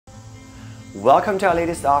Welcome to our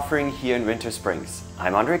latest offering here in Winter Springs.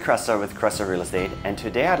 I'm Andre Kresser with Kresser Real Estate, and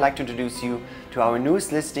today I'd like to introduce you to our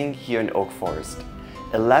newest listing here in Oak Forest.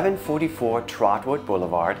 1144 Trotwood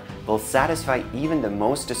Blvd will satisfy even the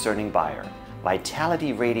most discerning buyer.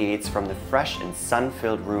 Vitality radiates from the fresh and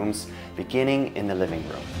sun-filled rooms beginning in the living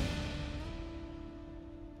room.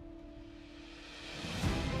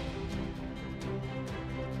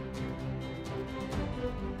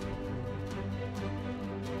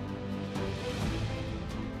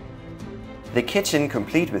 The kitchen,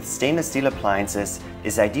 complete with stainless steel appliances,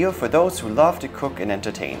 is ideal for those who love to cook and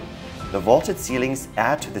entertain. The vaulted ceilings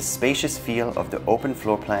add to the spacious feel of the open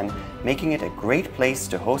floor plan, making it a great place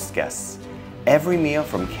to host guests. Every meal,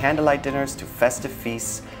 from candlelight dinners to festive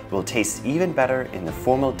feasts, will taste even better in the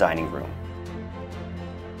formal dining room.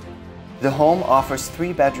 The home offers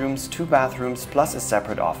 3 bedrooms, 2 bathrooms, plus a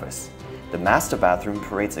separate office. The master bathroom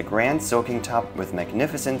parades a grand soaking tub with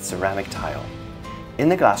magnificent ceramic tile. In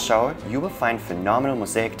the glass shower, you will find phenomenal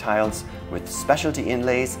mosaic tiles with specialty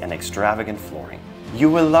inlays and extravagant flooring. You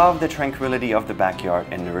will love the tranquility of the backyard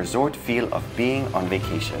and the resort feel of being on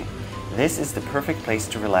vacation. This is the perfect place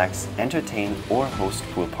to relax, entertain, or host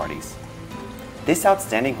pool parties. This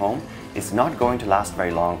outstanding home is not going to last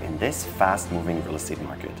very long in this fast-moving real estate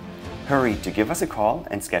market. Hurry to give us a call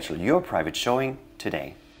and schedule your private showing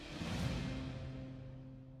today.